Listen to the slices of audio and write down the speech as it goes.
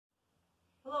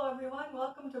everyone,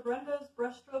 welcome to Brenda's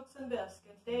Brushstrokes and Bisque,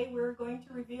 and today we're going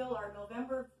to reveal our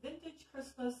November Vintage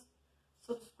Christmas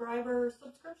subscriber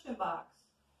subscription box.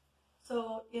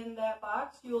 So in that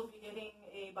box you will be getting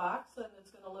a box, and it's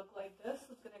going to look like this.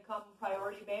 It's going to come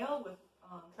priority mail with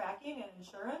tracking and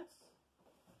insurance,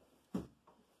 and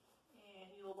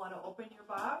you'll want to open your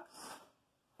box.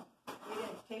 We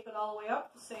didn't tape it all the way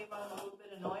up to save on a little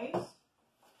bit of noise.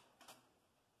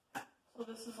 So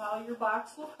this is how your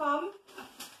box will come.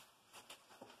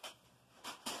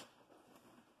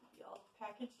 Be all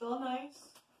packaged all nice.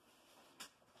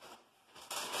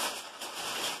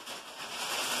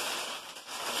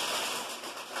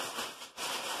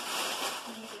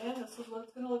 And again, this is what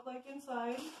it's going to look like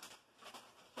inside.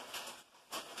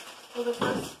 So the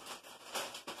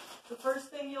first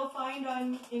thing you'll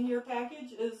find in your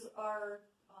package is our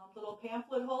little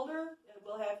pamphlet holder. It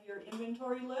will have your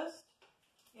inventory list.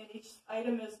 And each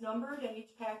item is numbered, and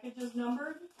each package is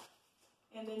numbered.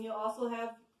 And then you'll also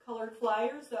have colored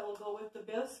flyers that will go with the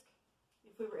Bisque.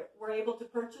 If we were able to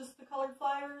purchase the colored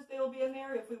flyers, they will be in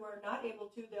there. If we were not able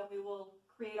to, then we will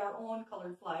create our own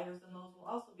colored flyers, and those will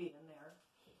also be in there.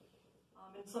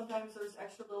 And sometimes there's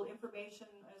extra little information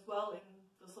as well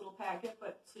in this little packet,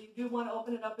 but so you do want to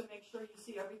open it up and make sure you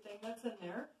see everything that's in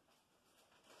there.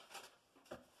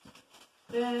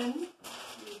 Then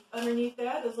underneath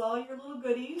that is all your little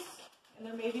goodies, and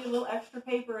there may be a little extra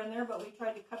paper in there, but we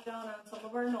tried to cut down on some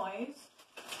of our noise.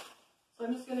 So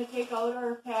I'm just going to take out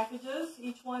our packages.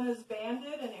 Each one is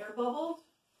banded and air bubbled.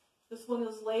 This one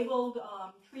is labeled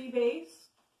tree base.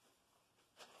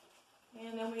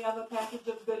 And then we have a package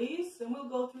of goodies, and we'll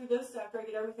go through this after I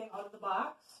get everything out of the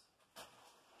box.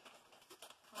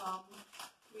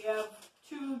 We have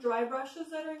 2 dry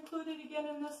brushes that are included again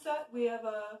in this set. We have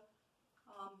a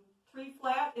 3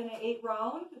 flat and an 8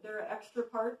 round. They're an extra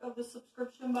part of the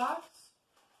subscription box.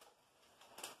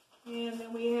 And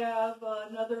then we have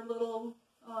another little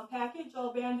package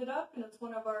all banded up, and it's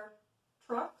one of our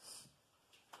trucks.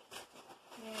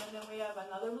 And then we have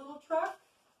another little truck.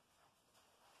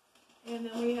 And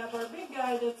then we have our big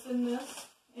guy that's in this,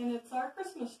 and it's our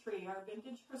Christmas tree, our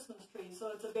vintage Christmas tree.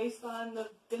 So it's based on the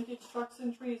vintage trucks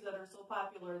and trees that are so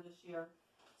popular this year.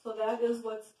 So that is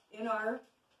what's in our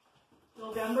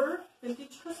November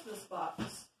Vintage Christmas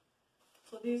box.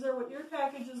 So these are what your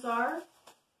packages are.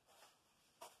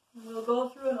 And we'll go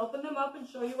through and open them up and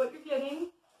show you what you're getting.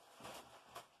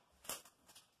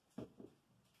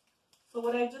 So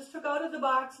what I just took out of the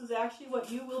box is actually what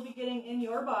you will be getting in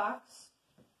your box.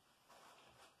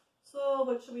 So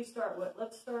what should we start with?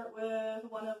 Let's start with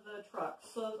one of the trucks.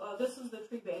 So this is the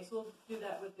tree base. We'll do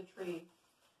that with the tree.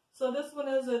 So this one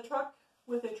is a truck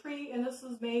with a tree, and this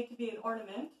is made to be an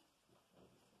ornament.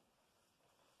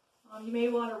 You may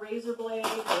want a razor blade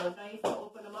or a knife to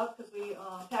open them up, because we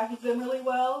package them really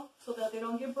well so that they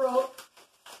don't get broke.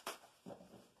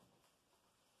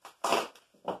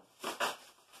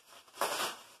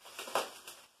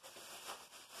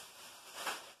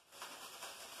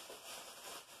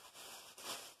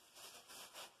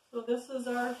 So this is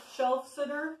our shelf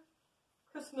sitter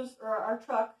Christmas, or our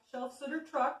truck, shelf sitter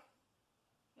truck,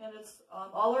 and it's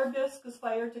all our Bisque is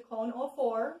fired to cone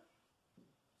 04.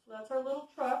 So that's our little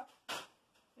truck,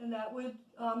 and that would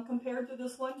compare to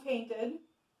this one painted.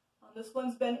 This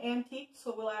one's been antiqued,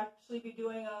 so we'll actually be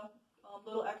doing a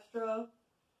little extra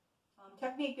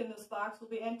technique in this box. We'll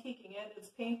be antiquing it. It's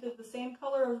painted the same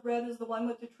color of red as the one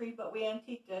with the tree, but we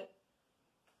antiqued it.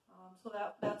 So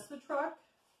that's the truck.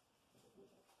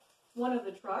 One of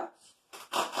the trucks.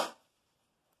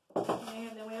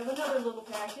 And then we have another little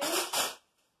package.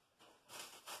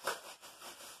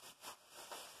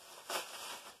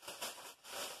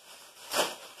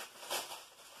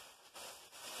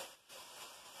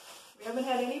 We haven't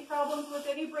had any problems with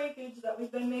any breakage that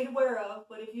we've been made aware of,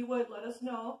 but if you would, let us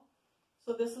know.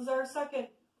 So this is our second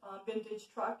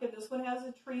vintage truck, and this one has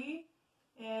a tree,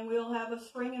 and we'll have a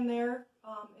string in there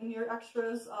in your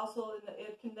extras also, and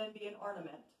it can then be an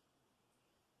ornament.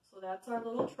 So that's our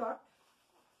little truck.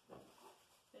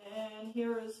 And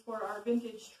here is for our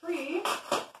vintage tree.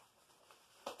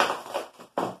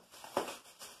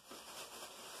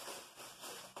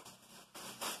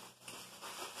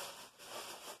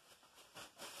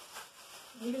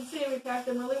 You can see we packed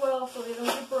them really well so they don't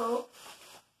get broke.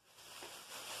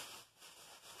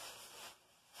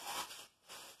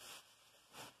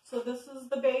 So this is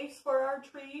the base for our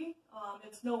tree.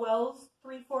 It's Noel's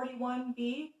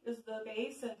 341B is the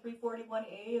base, and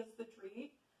 341A is the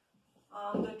tree.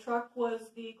 The truck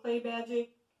was the Clay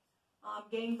Magic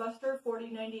Gangbuster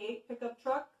 4098 pickup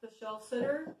truck, the shelf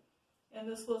sitter. And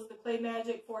this was the Clay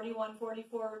Magic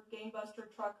 4144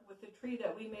 Gangbuster truck with the tree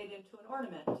that we made into an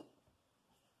ornament.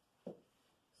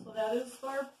 So that is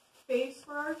our base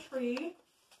for our tree.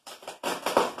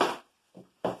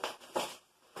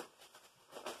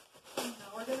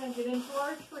 Now we're going to get into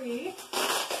our tree.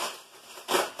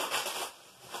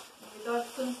 We thought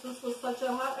since this was such a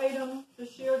hot item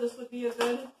this year, this would be a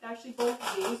good, actually both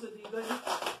of these would be good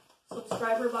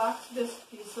subscriber box Bisque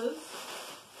pieces.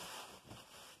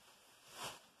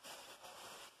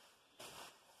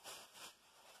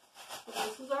 So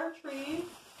this is our tree.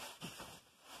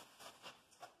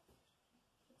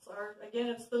 Again,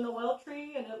 it's the Noel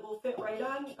tree, and it will fit right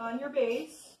on your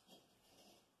base.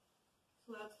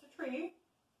 So that's the tree.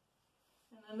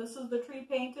 And then this is the tree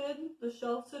painted, the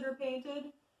shelf sitter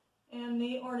painted, and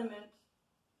the ornament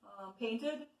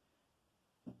painted.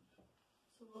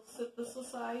 So we'll set this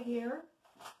aside here.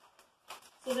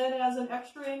 So then as an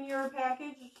extra in your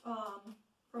package,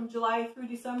 from July through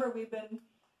December, we've been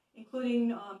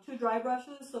including 2 dry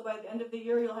brushes. So by the end of the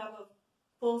year, you'll have a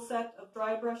full set of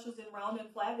dry brushes in round and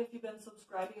flat if you've been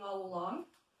subscribing all along.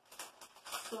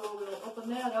 So we'll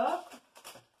open that up.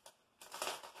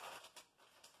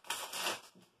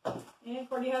 And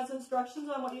Courtney has instructions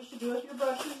on what you should do with your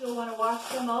brushes. You'll want to wash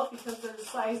them out because there's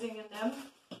sizing in them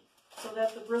so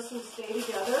that the bristles stay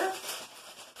together.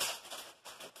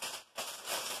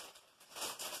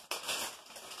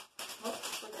 Oh,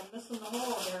 looks like I'm missing the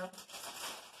hole there.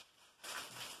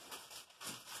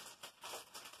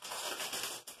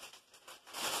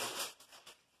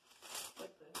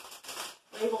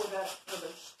 Label got, or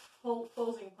the whole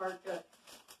closing part got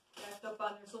jacked up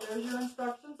on there. So there's your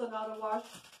instructions on how to wash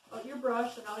out your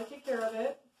brush and how to take care of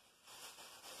it.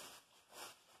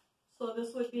 So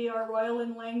this would be our Royal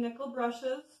and Lang nickel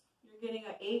brushes. You're getting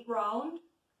an 8 round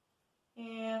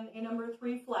and a number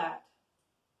 3 flat.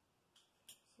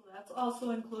 So that's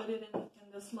also included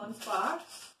in this month's box.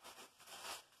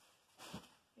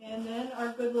 And then our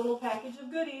good little package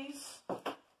of goodies.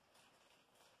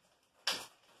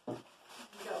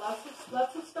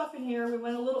 Lots of stuff in here. We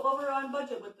went a little over on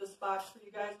budget with this box for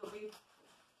you guys, but we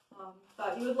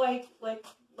thought you would like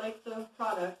the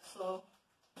product. So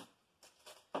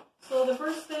the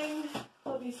first thing,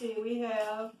 let me see, we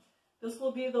have, this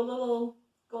will be the little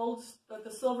gold,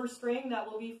 the silver string that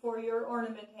will be for your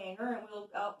ornament hanger, and we'll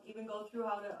even go through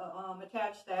how to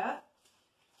attach that.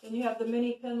 Then you have the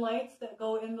mini pin lights that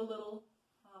go in the little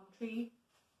tree,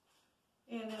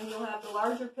 and then you'll have the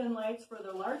larger pin lights for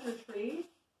the larger tree.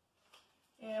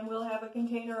 And we'll have a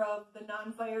container of the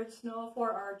non-fired snow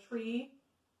for our tree,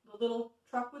 the little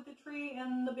truck with the tree,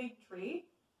 and the big tree.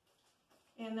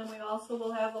 And then we also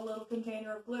will have a little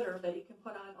container of glitter that you can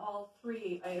put on all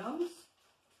 3 items.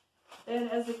 Then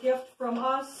as a gift from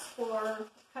us for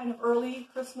kind of early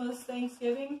Christmas,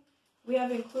 Thanksgiving, we have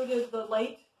included the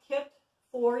light kit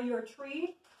for your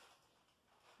tree.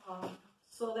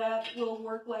 So that will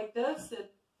work like this.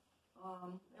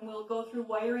 And we'll go through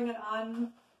wiring it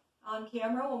on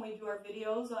camera when we do our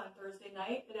videos on Thursday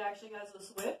night. It actually has a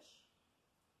switch.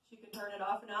 So you can turn it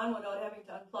off and on without having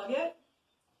to unplug it.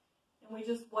 And we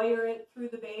just wire it through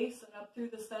the base and up through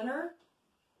the center.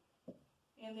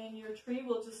 And then your tree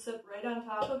will just sit right on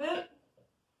top of it.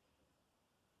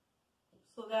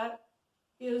 So that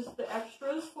is the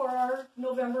extras for our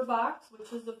November box,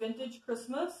 which is the Vintage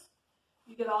Christmas.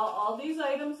 You get all these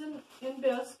items in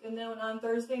Bisque, and then on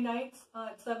Thursday nights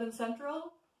at 7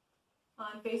 Central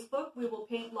on Facebook, we will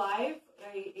paint live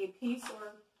a piece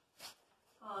or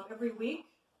every week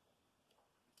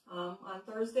on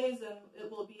Thursdays, and it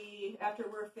will be after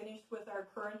we're finished with our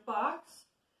current box,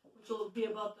 which will be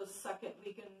about the 2nd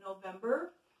week in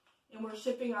November. And we're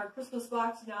shipping our Christmas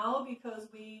box now because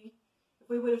if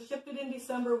we would have shipped it in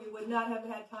December, we would not have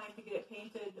had time to get it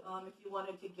painted if you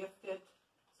wanted to gift it.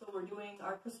 So we're doing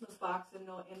our Christmas box in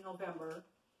November.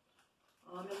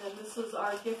 And then this is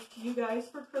our gift to you guys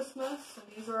for Christmas. And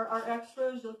these are our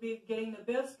extras. You'll be getting the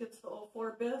Bisque. It's the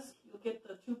 04 Bisque. You'll get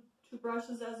the two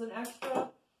brushes as an extra,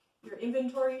 your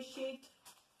inventory sheet,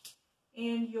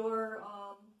 and your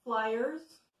flyers.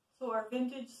 So our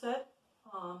vintage set,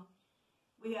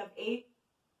 we have 8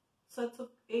 sets of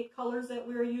 8 colors that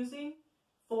we're using.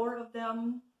 4 of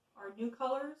them are new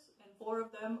colors, and 4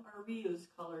 of them are reused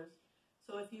colors.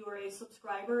 So if you are a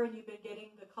subscriber and you've been getting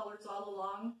the colors all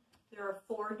along, there are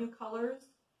 4 new colors,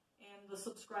 and the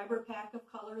subscriber pack of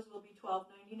colors will be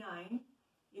 $12.99.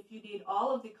 If you need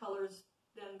all of the colors,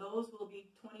 then those will be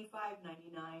 $25.99,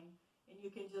 and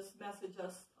you can just message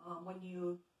us when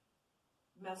you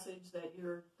message that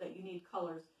you need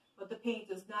colors. But the paint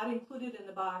is not included in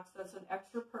the box. That's an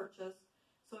extra purchase.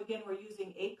 So again, we're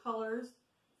using 8 colors.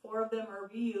 4 of them are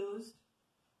reused.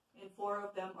 and 4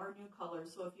 of them are new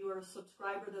colors. So if you are a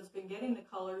subscriber that's been getting the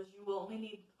colors, you will only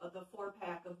need the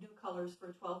 4-pack of new colors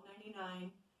for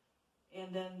 $12.99,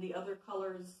 and then the other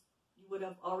colors you would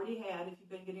have already had if you've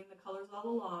been getting the colors all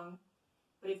along.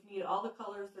 But if you need all the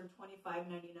colors, they're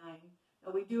 $25.99.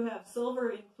 Now we do have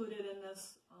silver included in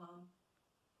this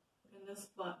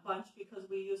bunch because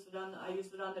I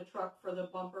used it on the truck for the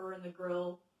bumper and the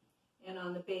grill and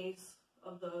on the base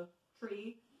of the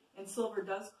tree. And silver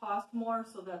does cost more,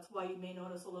 so that's why you may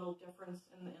notice a little difference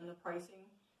in the pricing.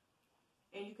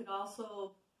 And you can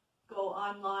also go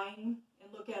online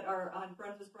and look at on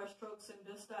Brenda's Brushstrokes and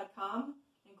Bisque.com.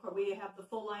 And we have the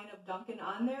full line of Duncan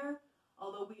on there,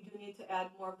 although we do need to add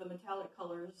more of the metallic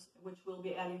colors, which we'll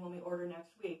be adding when we order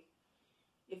next week.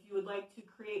 If you would like to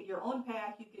create your own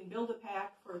pack, you can build a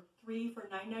pack for 3 for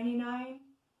 $9.99.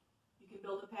 You can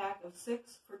build a pack of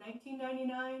 6 for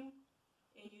 $19.99.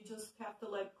 And you just have to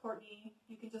let Courtney,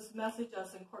 you can just message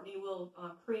us and Courtney will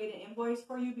create an invoice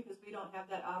for you because we don't have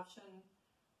that option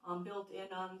built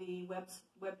in on the web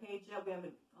page yet. We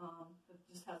haven't, it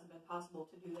just hasn't been possible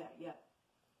to do that yet.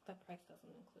 The price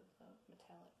doesn't include the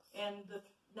metallics. And the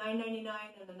 $9.99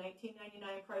 and the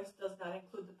 $19.99 price does not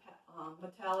include the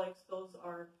metallics. Those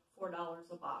are $4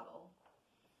 a bottle.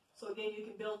 So again, you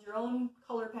can build your own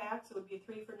color packs. It would be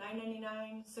 3 for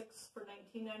 $9.99, 6 for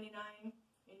 $19.99.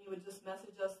 And you would just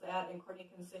message us that, and Courtney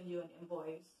can send you an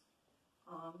invoice.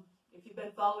 If you've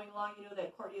been following along, you know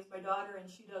that Courtney is my daughter, and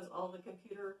she does all the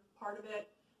computer part of it.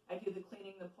 I do the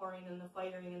cleaning, the pouring, and the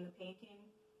firing, and the painting.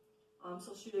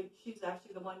 So she's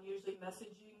actually the one usually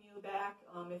messaging you back.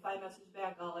 If I message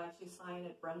back, I'll actually sign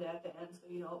it Brenda at the end,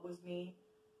 so you know it was me.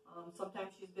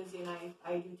 Sometimes she's busy, and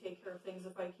I do take care of things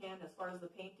if I can. As far as the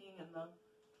painting and the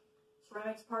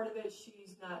ceramics part of it,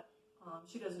 she's not.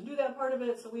 She doesn't do that part of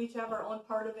it, so we each have our own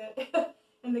part of it.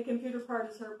 And the computer part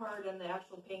is her part, and the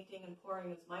actual painting and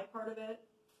pouring is my part of it.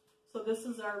 So this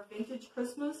is our Vintage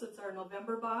Christmas. It's our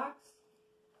November box.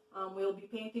 We'll be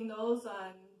painting those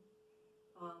on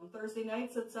Thursday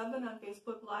nights at 7 on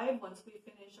Facebook Live once we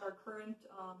finish our current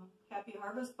Happy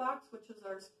Harvest box, which is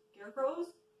our scarecrows.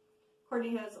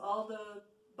 Courtney has all the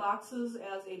boxes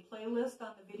as a playlist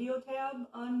on the video tab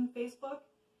on Facebook,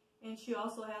 and she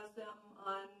also has them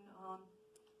on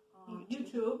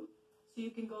YouTube, so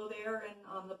you can go there,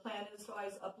 and the plan is to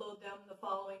always upload them the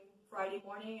following Friday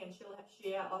morning, and she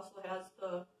also has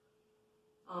the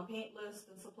paint list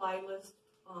and supply list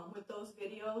with those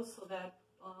videos, so that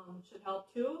should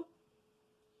help too.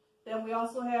 Then we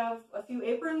also have a few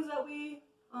aprons that we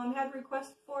had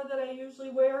requests for that I usually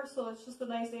wear, so it's just a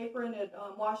nice apron. It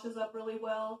washes up really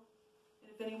well.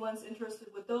 If anyone's interested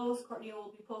with those, Courtney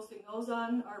will be posting those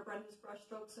on our Brenda's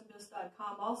Brushstrokes and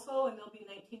Bisque.com also, and they'll be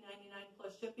 $19.99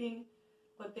 plus shipping,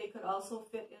 but they could also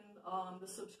fit in the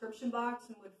subscription box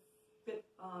and would fit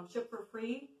ship for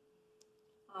free.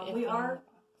 We are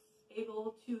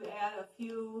able to add a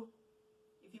few,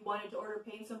 if you wanted to order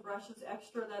paints and brushes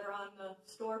extra that are on the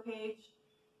store page.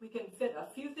 We can fit a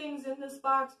few things in this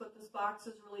box, but this box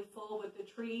is really full with the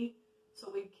tree, so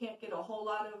we can't get a whole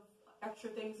lot of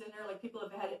extra things in there. Like people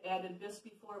have had added Bisque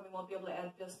before, and we won't be able to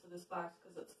add Bisque to this box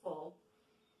because it's full.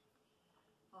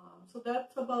 So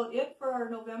that's about it for our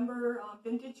November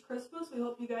Vintage Christmas. We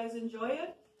hope you guys enjoy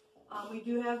it. We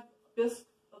do have Bisque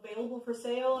available for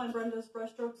sale on Brenda's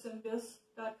Brushstrokes and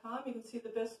Bisque.com. You can see the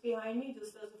Bisque behind me,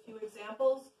 just as a few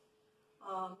examples.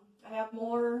 I have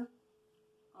more.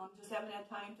 Just haven't had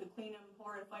time to clean and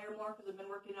pour and fire more because I've been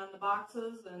working on the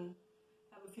boxes and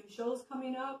have a few shows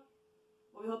coming up.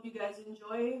 We hope you guys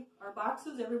enjoy our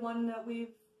boxes. Everyone that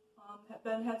we've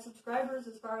had subscribers,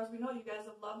 as far as we know, you guys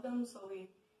have loved them, so we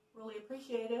really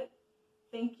appreciate it.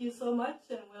 Thank you so much,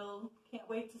 and can't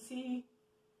wait to see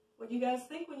what you guys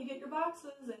think when you get your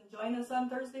boxes, and join us on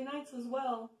Thursday nights as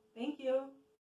well. Thank you.